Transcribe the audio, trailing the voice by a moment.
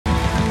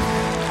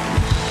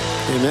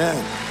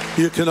Amen.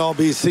 You can all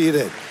be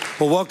seated.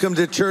 Well, welcome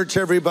to church,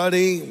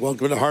 everybody.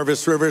 Welcome to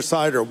Harvest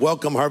Riverside, or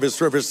welcome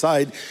Harvest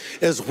Riverside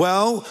as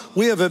well.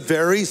 We have a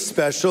very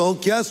special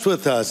guest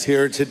with us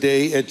here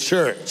today at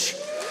church.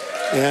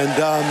 And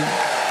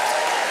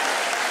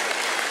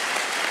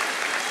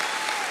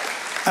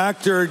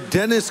actor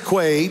Dennis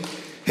Quaid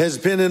has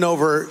been in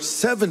over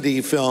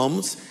 70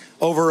 films,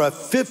 over a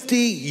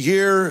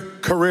 50-year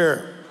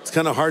career. It's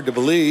kind of hard to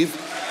believe.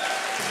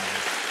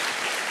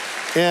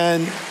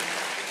 And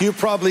you've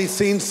probably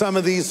seen some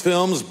of these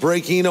films: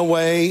 Breaking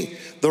Away,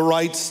 The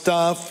Right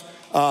Stuff.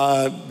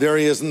 There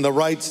he is in The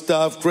Right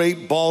Stuff.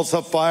 Great Balls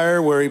of Fire,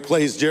 where he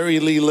plays Jerry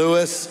Lee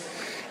Lewis.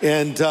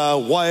 And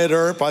Wyatt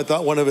Earp, I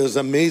thought one of his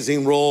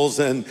amazing roles,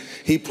 and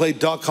he played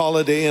Doc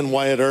Holliday in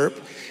Wyatt Earp.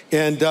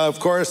 And of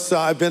course,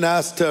 I've been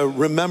asked to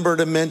remember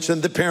to mention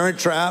The Parent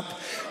Trap,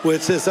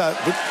 which is a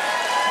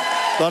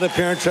lot of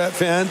Parent Trap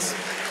fans.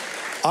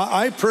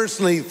 I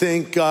personally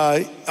think,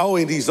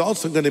 and he's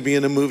also going to be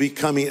in a movie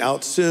coming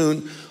out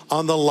soon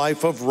on the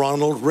life of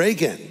Ronald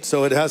Reagan.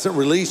 So it hasn't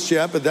released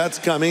yet, but that's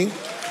coming.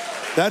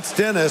 That's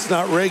Dennis,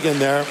 not Reagan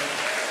there.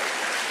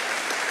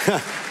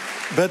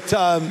 But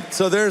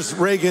so there's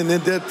Reagan,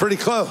 and pretty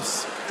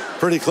close.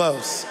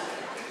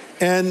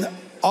 And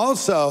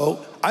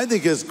also, I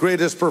think his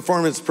greatest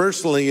performance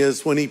personally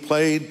is when he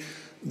played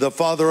the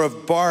father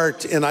of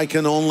Bart in I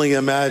Can Only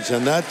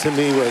Imagine. That to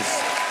me was...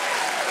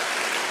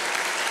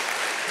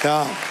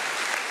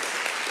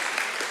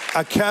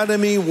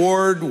 Academy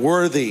Award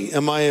worthy,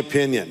 in my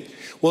opinion.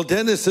 Well,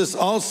 Dennis is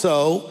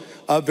also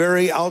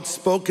very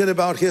outspoken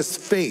about his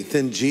faith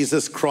in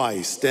Jesus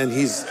Christ, and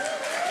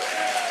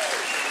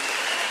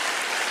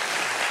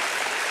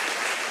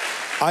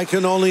I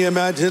Can Only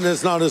Imagine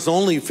is not his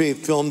only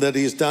faith film that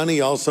he's done.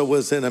 He also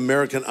was in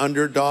American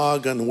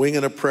Underdog and Wing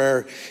and a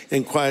Prayer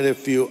and quite a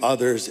few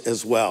others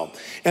as well.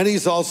 And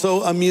he's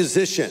also a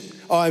musician.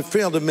 Oh, I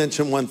failed to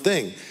mention one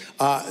thing.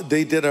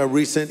 They did a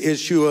recent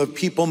issue of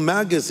People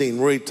magazine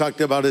where he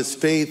talked about his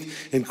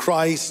faith in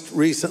Christ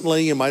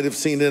recently. You might have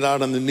seen it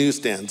out on the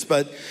newsstands.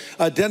 But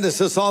Dennis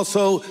is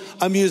also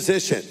a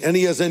musician, and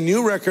he has a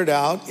new record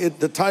out.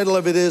 The title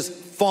of it is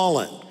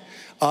Fallen,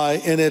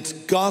 and it's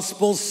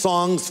Gospel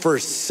Songs for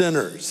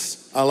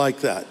Sinners. I like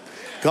that.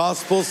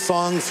 Gospel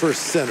Songs for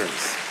Sinners.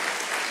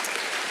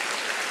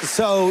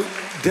 So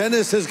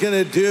Dennis is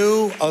going to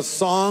do a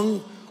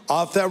song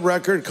off that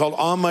record called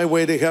On My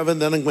Way to Heaven.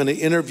 Then I'm going to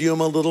interview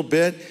him a little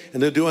bit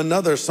and to do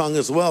another song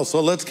as well.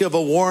 So let's give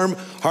a warm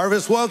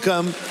Harvest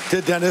welcome to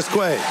Dennis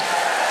Quaid.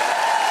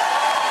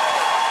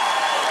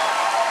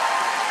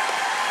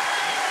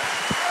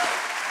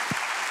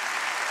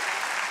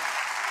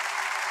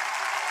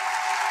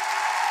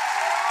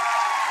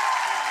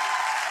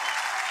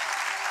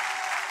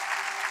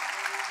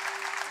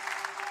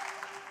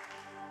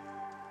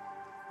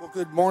 Well,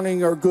 good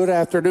morning or good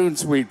afternoon,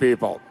 sweet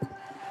people.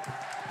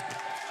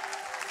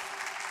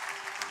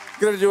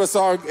 Going to do a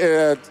song,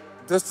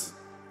 this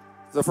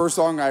the first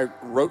song I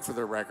wrote for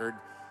the record,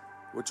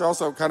 which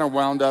also kind of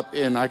wound up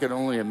in I Can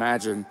Only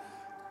Imagine.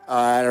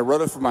 And I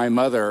wrote it for my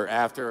mother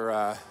after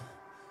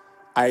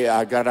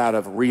I got out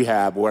of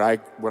rehab, what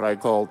I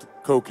called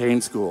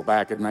cocaine school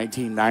back in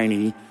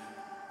 1990,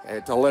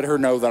 to let her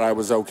know that I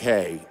was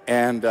okay.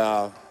 And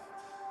but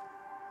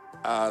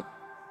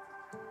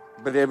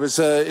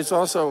it's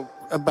also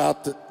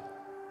about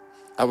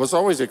I was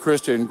always a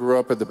Christian, grew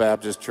up at the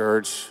Baptist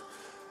church.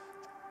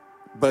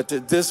 But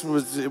this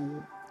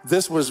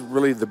was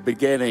really the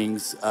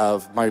beginnings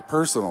of my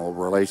personal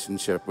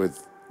relationship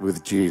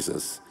with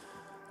Jesus,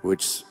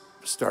 which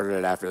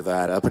started after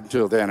that. Up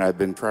until then, I'd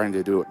been trying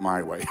to do it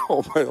my way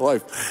all my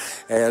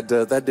life, and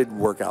that didn't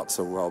work out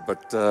so well.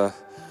 But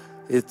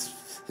it's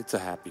a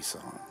happy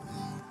song.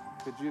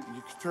 Could you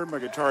turn my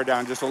guitar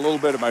down just a little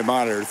bit of my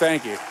monitor?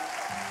 Thank you.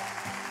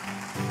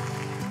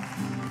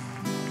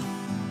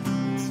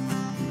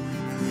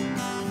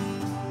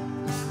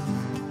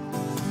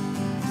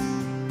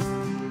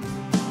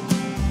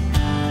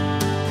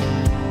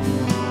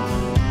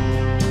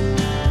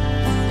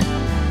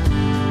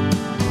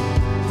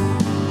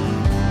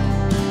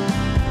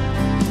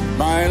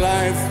 My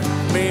life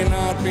may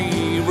not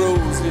be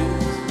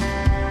roses,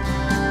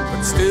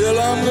 but still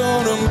I'm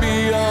gonna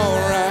be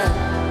alright,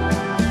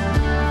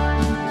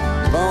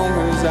 long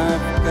as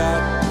I've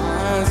got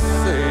my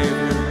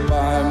Savior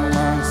by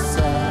my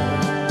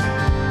side.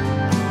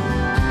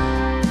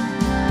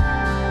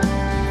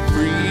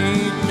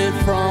 Freed me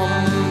from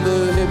the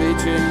heavy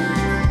chain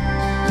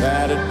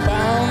that had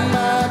bound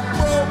my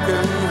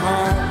broken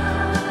heart,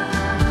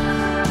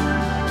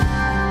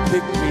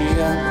 picked me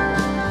up,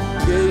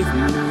 gave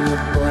me a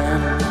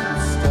brand new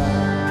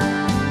start.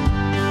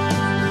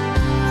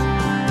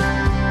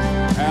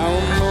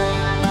 I'm on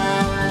my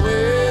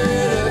way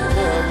to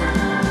heaven,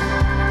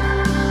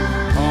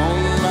 on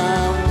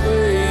my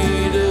way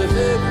to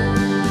heaven,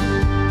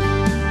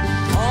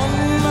 on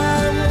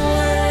my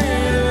way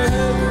to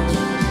heaven,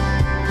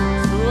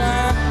 so I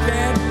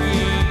can't be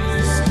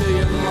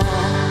staying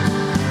long.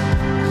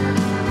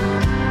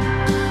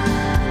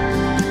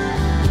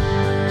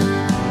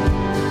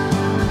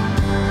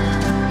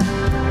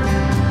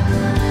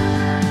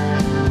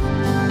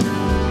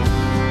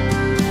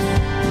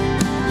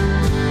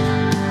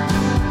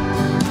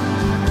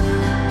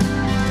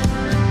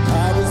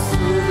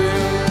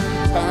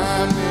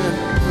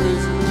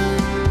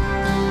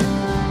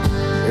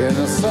 in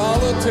a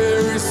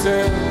solitary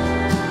cell,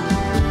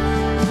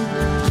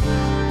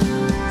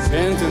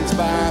 sentenced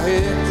by a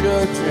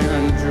judge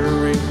and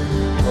jury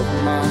of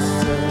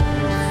myself.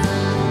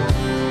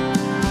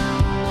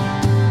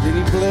 Then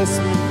he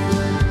blessed me,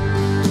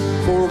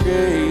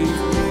 forgave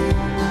me,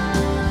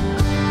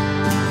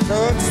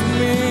 touched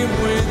me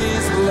with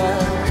his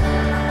light,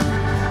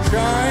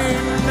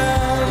 shined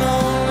down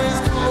on his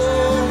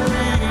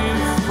glory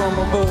from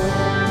above.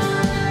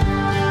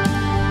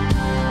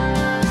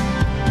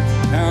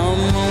 Now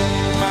I'm on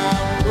my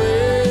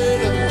way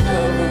to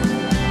heaven,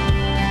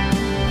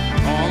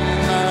 on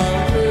my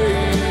way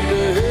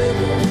to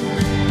heaven,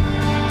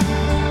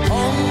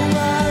 on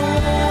my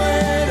way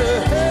to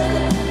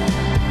heaven,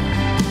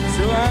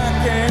 so I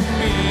can't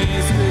be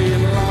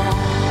staying long.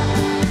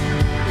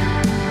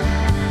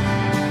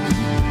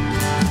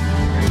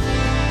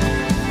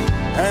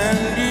 And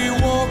he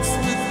walks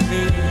with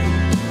me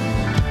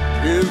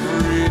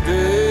every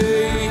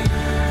day.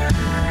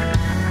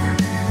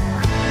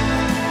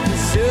 The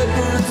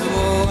shepherd's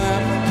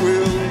lamp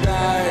will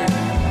guide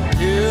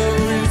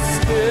every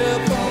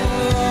step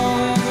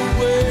along the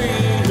way.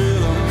 Till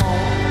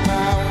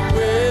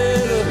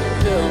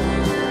I'm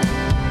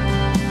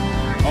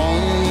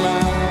on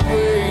my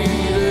way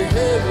to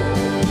heaven,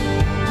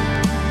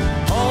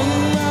 on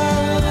my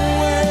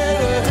way to heaven, on my way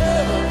to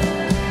heaven,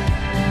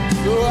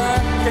 so I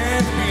can't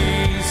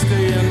be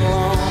staying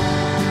long.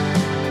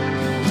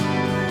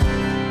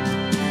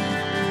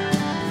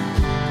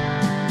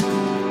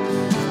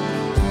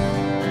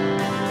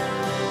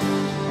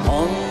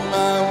 On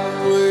my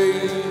way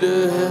to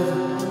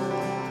heaven,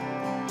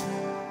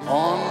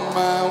 on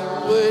my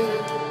way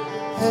to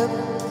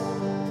heaven,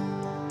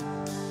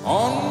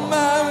 on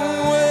my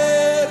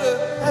way to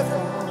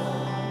heaven.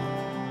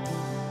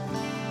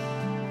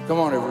 Come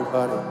on,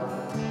 everybody.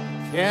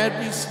 Can't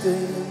be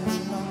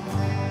staying long.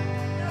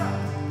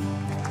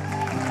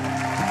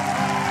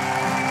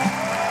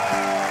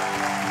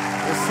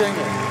 Let's sing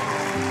it.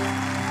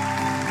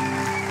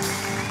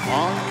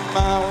 On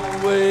my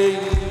way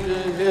to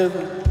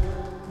heaven,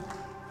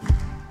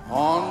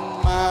 on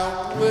my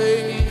way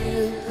to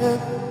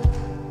heaven,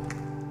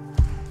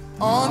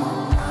 on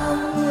my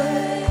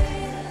way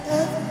to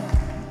heaven,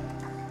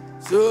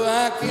 so I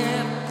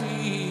can't be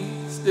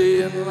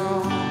staying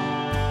long.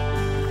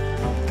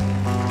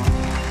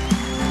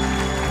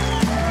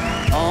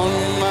 On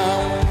my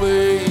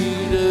way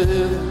to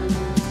heaven,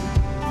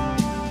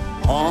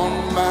 on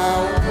my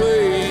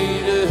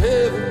way to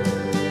heaven,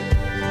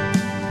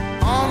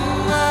 on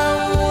my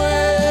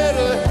way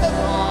to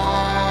heaven.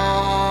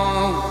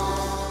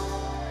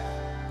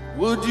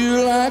 Would you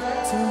like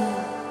to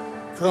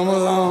come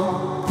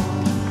along?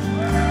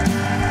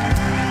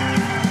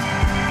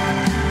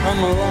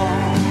 Come along.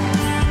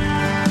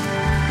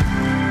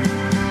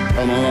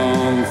 Come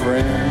along,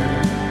 friend.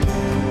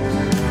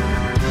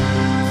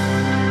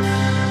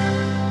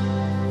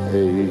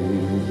 Hey.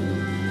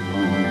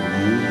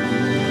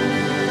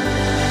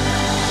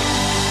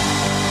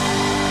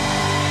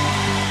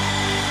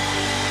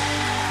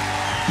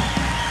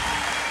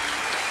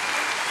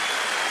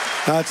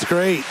 That's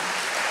great.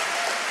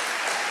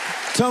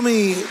 Tell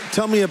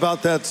me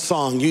about that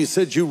song. You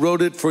said you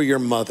wrote it for your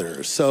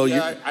mother. So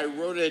yeah, I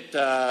wrote it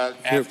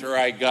after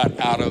I got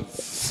out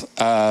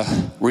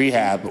of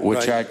rehab,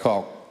 which I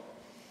call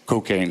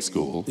cocaine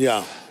school.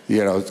 Yeah.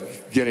 You know,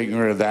 getting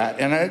rid of that.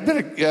 And I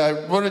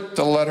wrote it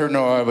to let her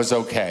know I was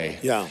okay.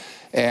 Yeah.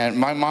 And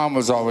my mom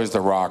was always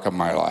the rock of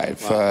my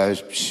life. Wow.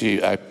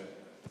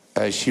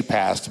 She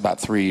passed about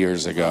 3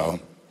 years ago.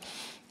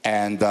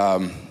 And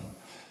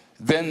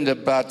then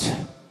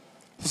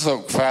so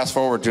fast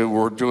forward to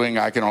we're doing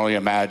I Can Only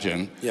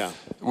Imagine, yeah,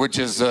 which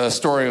is a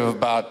story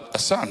about a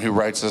son who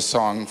writes a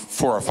song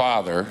for a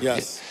father.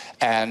 Yes.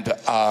 And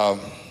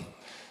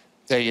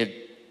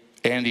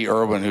Andy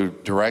Irwin, who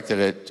directed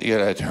it,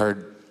 had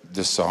heard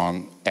this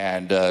song,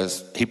 and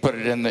he put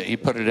it in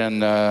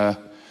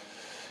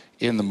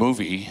the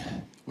movie,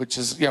 which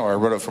is, I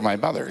wrote it for my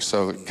mother,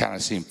 so it kind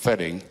of seemed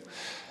fitting.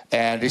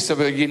 And he said,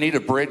 well, you need a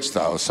bridge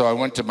though. So I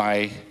went to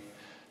my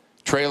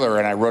trailer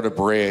and I wrote a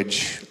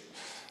bridge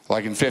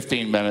like in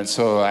 15 minutes.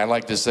 So I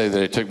like to say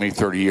that it took me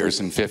 30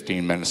 years and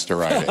 15 minutes to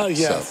write it.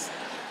 Yes.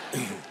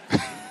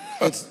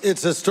 So.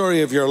 It's a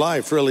story of your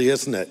life, really,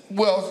 isn't it?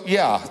 Well,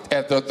 yeah.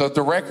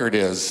 The record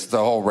is, the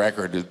whole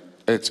record,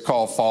 it's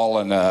called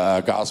Fallen,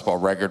 Gospel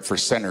Record for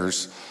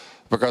Sinners,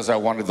 because I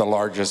wanted the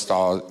largest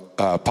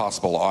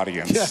possible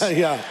audience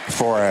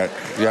for it,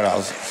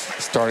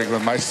 starting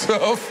with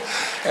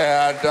myself.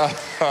 And,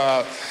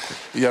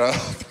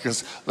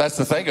 because that's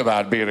the thing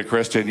about being a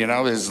Christian,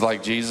 is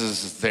like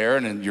Jesus is there,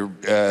 and then you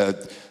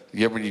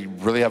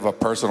really have a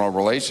personal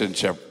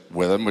relationship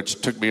with him,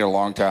 which took me a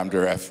long time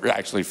to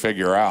actually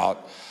figure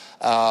out.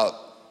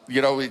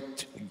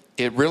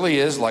 It really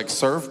is like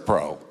Serve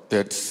Pro.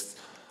 It's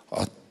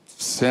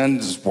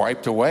sins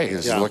wiped away.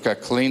 It's like a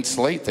clean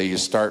slate that you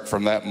start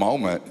from that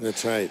moment.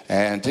 That's right.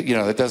 And,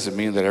 that doesn't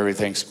mean that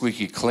everything's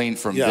squeaky clean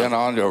from then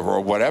on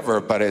or whatever,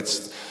 but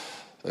it's,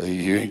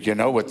 you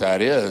know what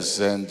that is.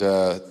 And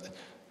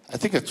I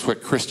think it's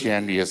what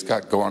Christianity has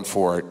got going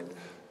for it,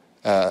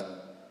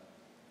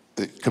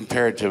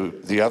 compared to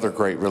the other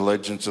great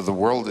religions of the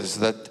world, is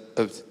that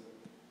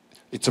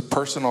it's a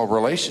personal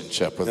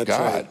relationship with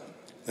God. Right.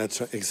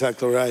 That's right.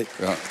 Exactly right.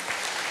 Yeah.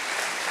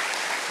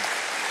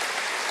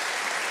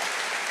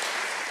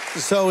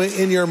 So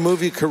in your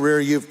movie career,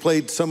 you've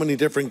played so many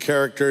different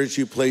characters.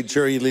 You played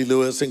Jerry Lee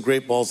Lewis in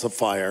Great Balls of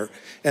Fire.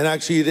 And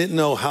actually, you didn't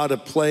know how to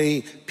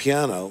play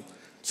piano.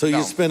 So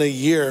you spent a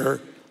year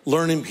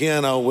learning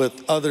piano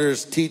with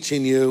others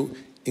teaching you,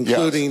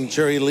 including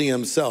Jerry Lee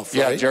himself,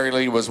 right? Yeah, Jerry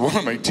Lee was one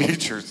of my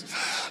teachers.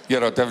 You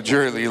know, to have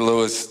Jerry Lee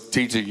Lewis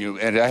teaching you.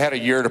 And I had a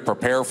year to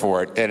prepare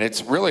for it. And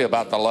it's really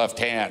about the left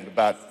hand,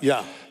 about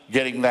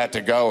getting that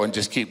to go and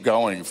just keep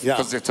going.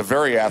 Because it's a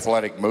very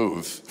athletic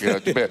move. You know,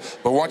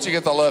 but once you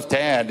get the left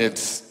hand,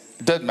 it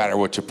doesn't matter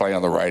what you play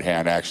on the right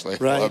hand, actually.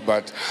 Right.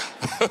 But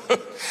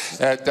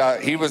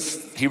and, he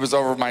was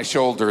over my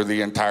shoulder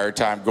the entire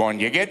time going,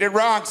 "You getting it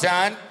wrong,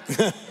 son."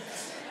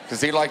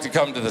 Because he liked to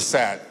come to the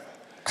set.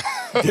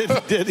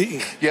 Did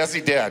he? Yes,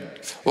 he did.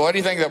 Well,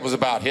 anything that was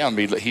about him,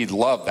 he'd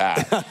love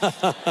that.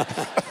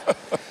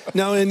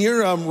 Now, in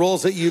your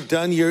roles that you've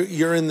done,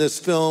 you're in this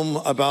film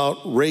about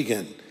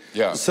Reagan.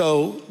 Yeah.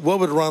 So what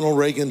would Ronald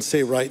Reagan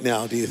say right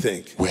now, do you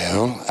think?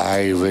 Well,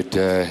 I would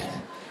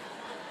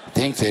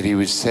think that he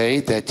would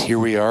say that here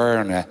we are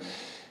in a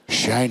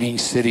shining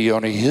city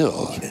on a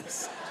hill.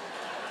 Yes.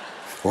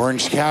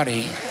 Orange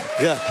County.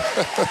 Yeah,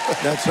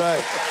 that's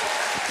right.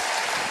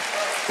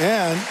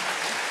 And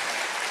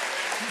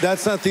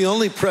that's not the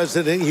only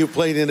president you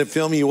played in a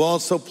film. You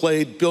also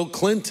played Bill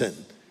Clinton.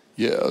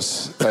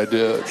 Yes, I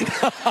did.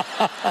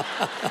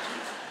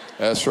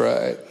 That's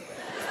right.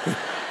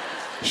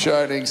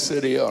 Shining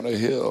city on a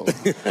hill.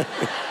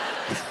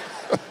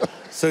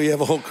 So you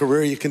have a whole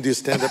career. You can do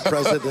stand-up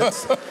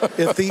presidents.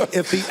 If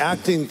the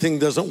acting thing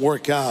doesn't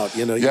work out,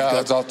 you know, you've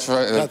I'll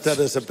try. got that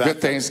as a backup.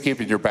 Good things keep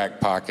in your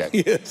back pocket.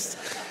 Yes.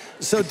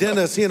 So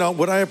Dennis, you know,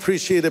 what I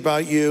appreciate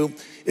about you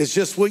is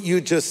just what you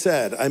just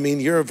said. I mean,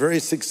 you're a very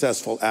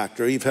successful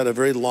actor. You've had a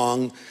very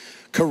long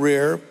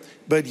career,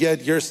 but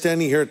yet you're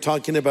standing here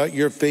talking about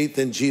your faith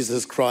in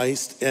Jesus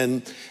Christ.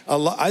 And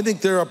I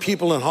think there are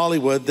people in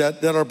Hollywood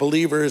that are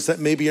believers that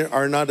maybe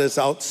are not as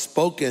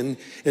outspoken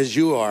as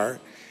you are.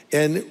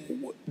 And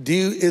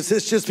is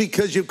this just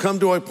because you've come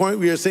to a point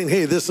where you're saying,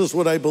 hey, this is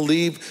what I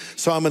believe,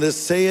 so I'm going to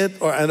say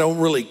it, or I don't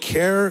really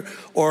care?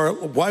 Or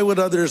why would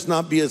others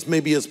not be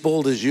maybe as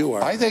bold as you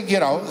are? I think,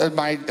 you know, in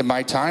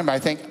my time, I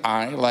think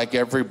I, like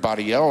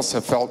everybody else,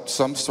 have felt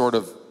some sort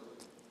of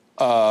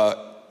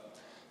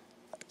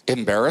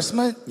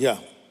embarrassment. Yeah.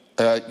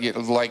 You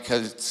know, like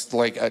it's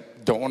like I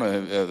don't want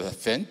to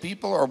offend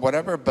people or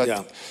whatever,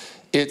 but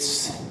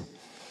it's,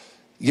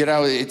 you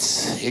know,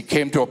 it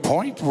came to a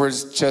point where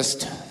it's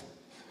just,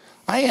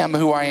 I am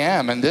who I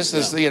am, and this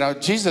is, you know,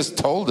 Jesus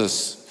told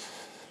us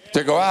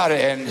to go out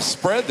and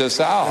spread this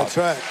out. That's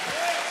right.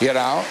 You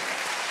know,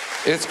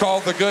 it's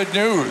called the good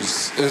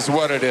news, is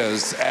what it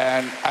is,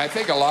 and I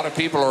think a lot of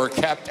people are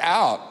kept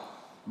out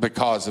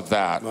because of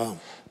that. Wow.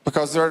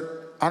 Because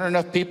there aren't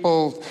enough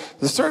people.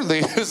 There certainly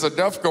is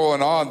enough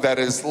going on that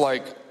is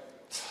like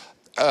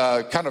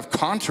kind of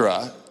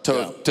contra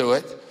to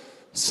it.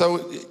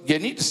 So you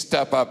need to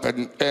step up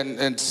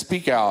and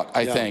speak out,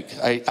 I think.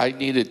 I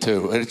needed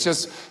to. And it's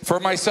just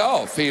for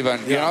myself even,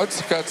 you know,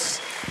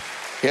 it's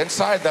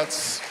inside,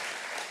 that's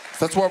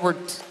what we're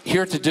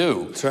here to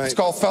do. That's right. It's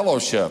called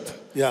fellowship.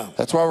 Yeah.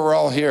 That's why we're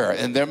all here.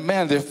 And there,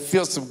 man, there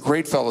feels some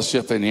great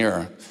fellowship in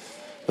here.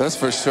 That's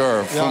for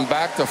sure, from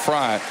back to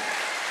front.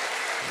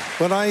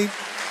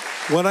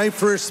 When I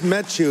first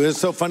met you, it's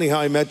so funny how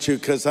I met you,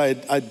 because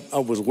I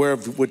was aware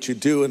of what you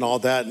do and all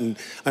that, and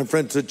I'm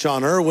friends with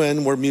John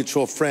Irwin. We're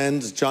mutual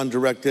friends. John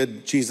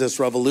directed Jesus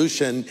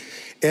Revolution,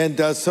 and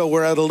so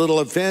we're at a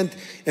little event,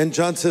 and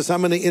John says,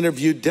 I'm going to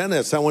interview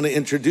Dennis. I want to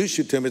introduce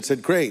you to him. I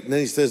said, great. And then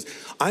he says,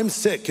 I'm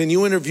sick. Can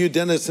you interview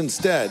Dennis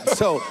instead?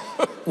 So,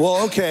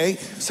 well, okay.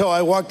 So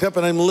I walked up,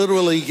 and I'm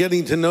literally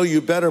getting to know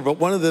you better, but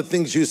one of the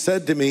things you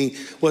said to me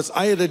was,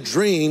 I had a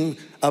dream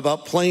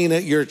about playing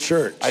at your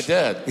church. I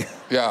did.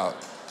 Yeah.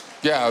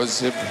 Yeah, it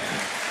was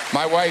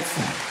my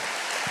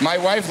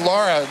wife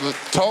Laura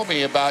told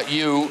me about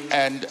you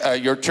and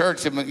your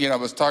church, and, you know,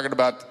 was talking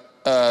about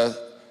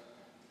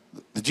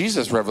the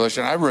Jesus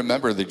Revolution. I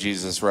remember the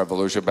Jesus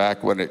Revolution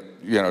back when it,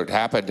 you know, it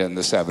happened in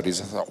the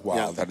 70s. I thought,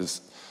 wow, that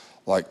is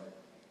like,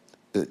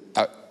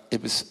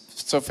 it was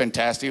so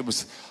fantastic. It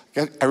was,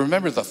 I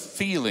remember the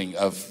feeling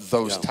of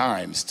those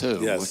times too,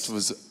 which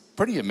was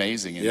pretty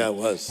amazing and it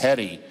was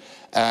heady.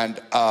 And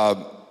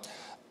I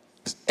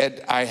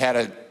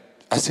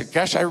said,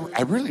 gosh, I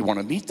really want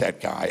to meet that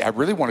guy. I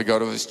really want to go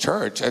to his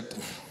church.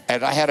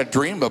 And I had a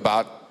dream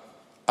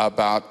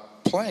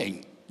about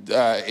playing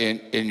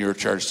in your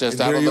church, just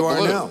out of the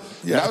blue. Now.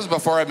 Yeah. That was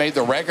before I made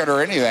the record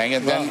or anything.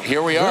 And then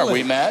here we are.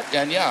 Really? We met,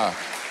 and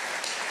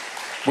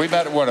we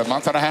met, what, a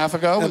month and a half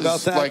ago? About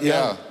that, like,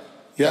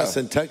 Yes,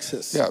 in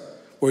Texas. Yeah.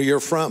 Where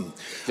you're from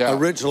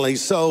originally.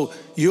 So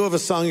you have a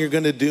song you're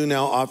going to do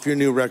now off your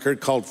new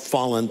record called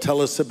Fallen. Tell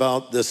us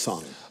about this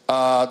song.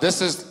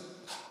 This is,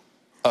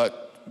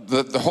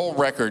 The whole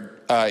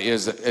record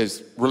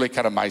is really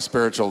kind of my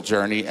spiritual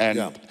journey,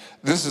 and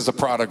this is a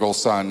prodigal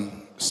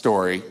son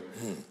story,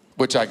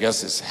 which I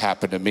guess has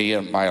happened to me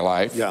in my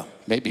life. Yeah.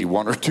 Maybe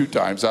 1 or 2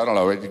 times, I don't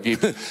know.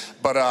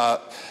 But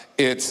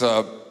it's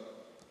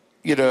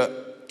you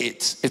know,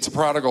 it's a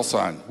prodigal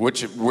son,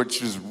 which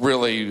is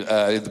really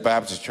in the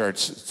Baptist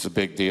church, it's a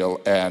big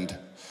deal, and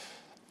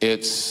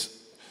it's.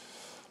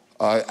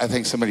 I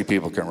think so many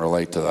people can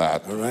relate to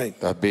that. All right.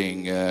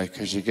 Being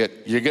because you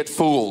get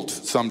fooled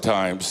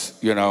sometimes,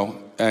 you know,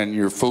 and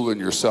you're fooling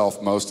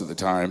yourself most of the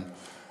time.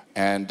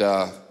 And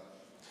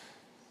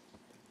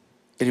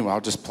anyway, I'll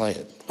just play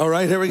it. All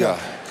right, here we go.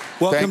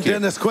 Welcome, Thank you.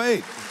 Dennis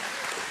Quaid.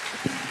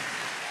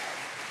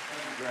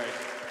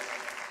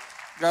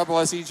 God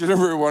bless each and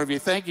every one of you.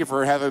 Thank you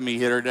for having me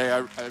here today.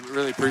 I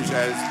really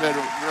appreciate it. It's been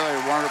really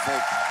wonderful.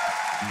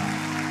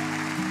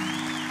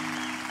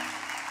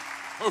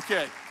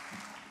 Okay.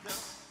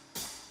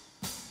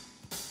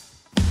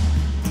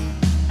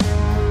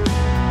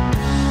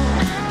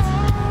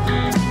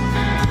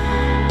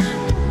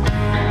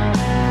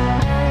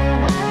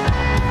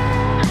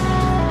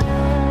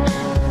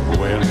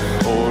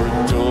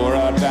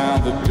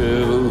 Down the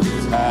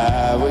devil's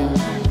highway,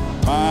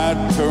 my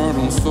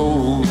eternal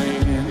soul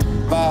hanging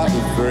by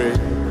the thread.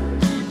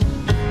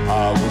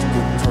 I was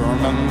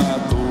determined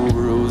that the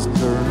world was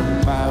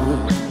turning my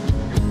way.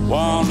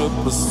 Wound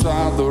up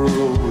beside the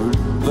road,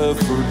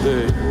 left for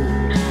dead.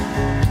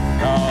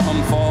 Now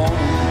I'm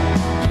falling,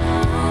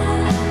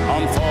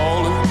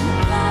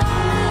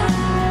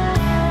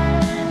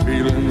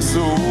 feeling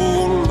so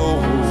low.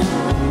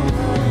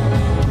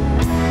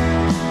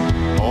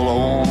 All I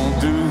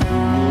wanna do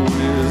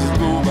is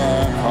go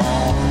back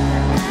home.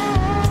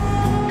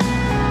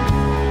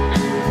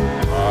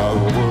 I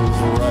was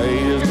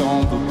raised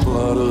on the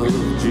blood of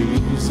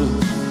Jesus,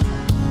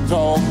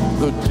 taught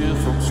the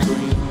difference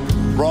between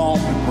wrong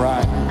and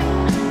right.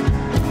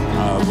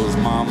 I was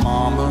my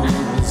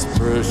mama's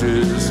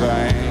precious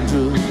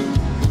angel.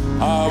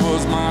 I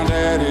was my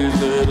daddy's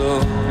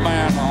little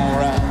man,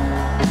 alright.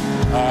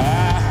 I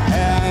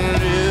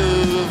had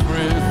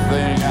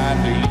everything I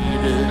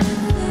needed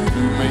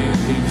to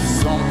make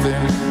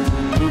something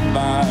of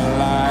my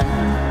life.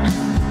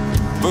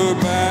 But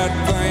bad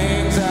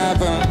things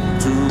happen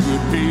to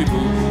good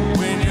people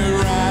when you're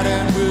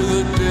riding with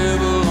the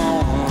devil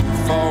on a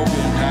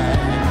foggy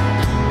night.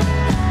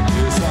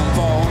 Yes, I'm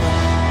falling,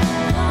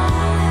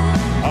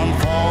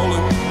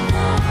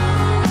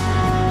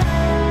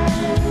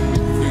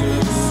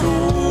 feeling so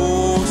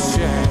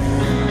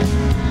ashamed.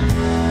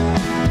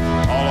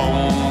 All I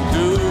wanna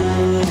do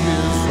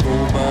is go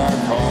back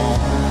home.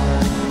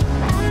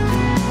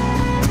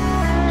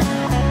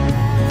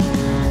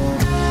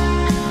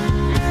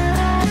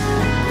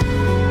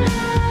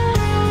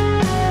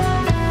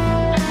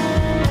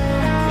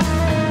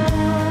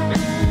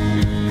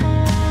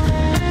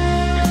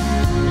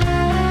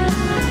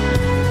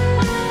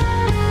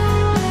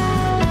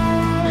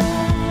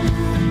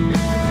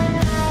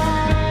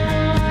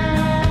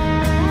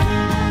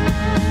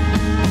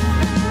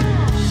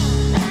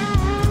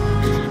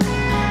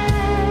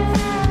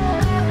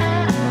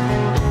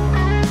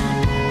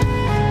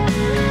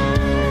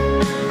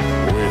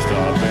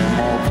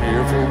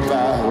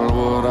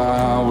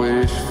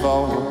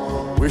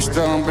 Wished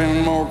I'd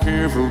been more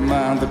careful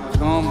about the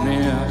company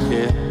I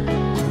kept.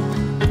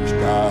 Wished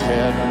I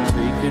hadn't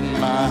taken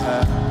my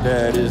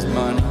daddy's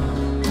money.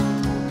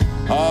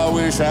 I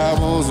wish I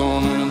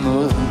wasn't in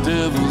the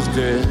devil's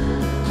debt.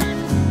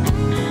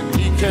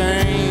 He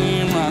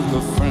came like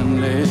a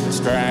friendly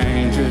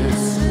stranger,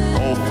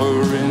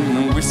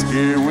 offering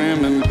whiskey,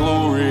 women,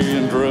 glory,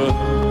 and drugs.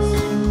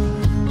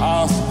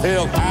 I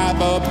felt high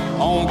up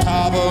on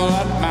top of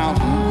that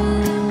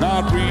mountain,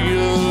 not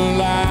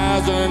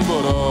realizing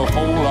what a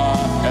whole lot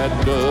had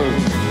done.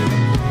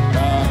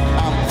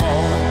 Now I'm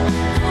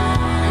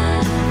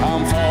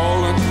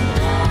falling,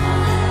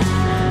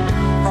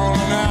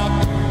 crawling out,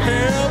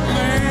 help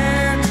me,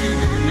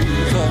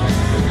 Jesus.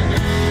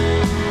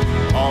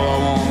 All I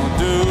wanna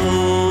do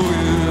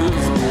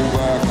is go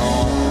back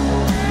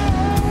home.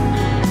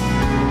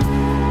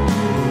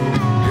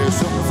 Yes,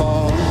 I'm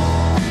falling.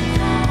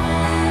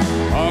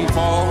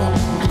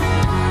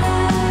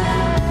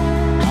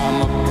 I'm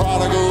a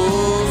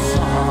prodigal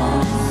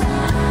son.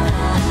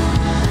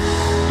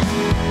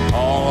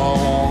 All I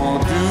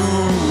wanna do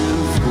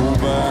is go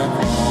back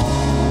home.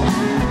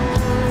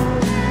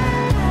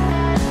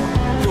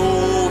 Go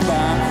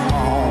back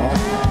home.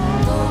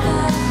 Go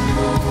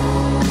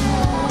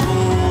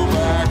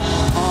back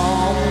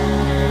home.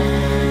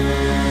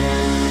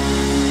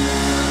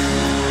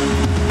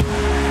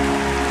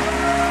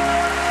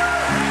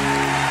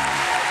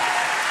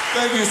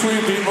 Thank you,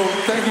 sweet people.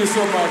 Thank you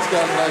so much.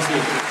 God bless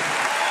you.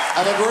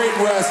 Have a great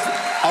rest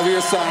of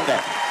your Sunday.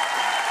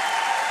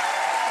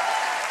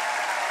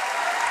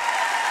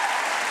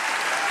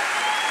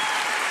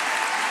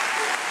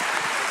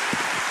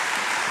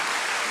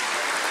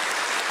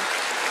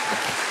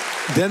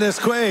 Dennis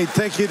Quaid.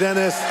 Thank you,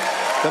 Dennis.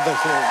 God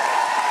bless you.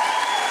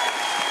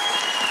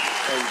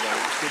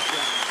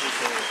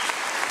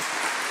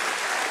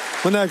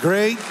 Wasn't that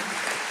great?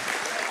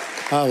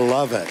 I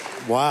love it.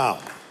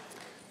 Wow.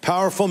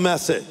 Powerful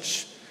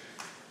message.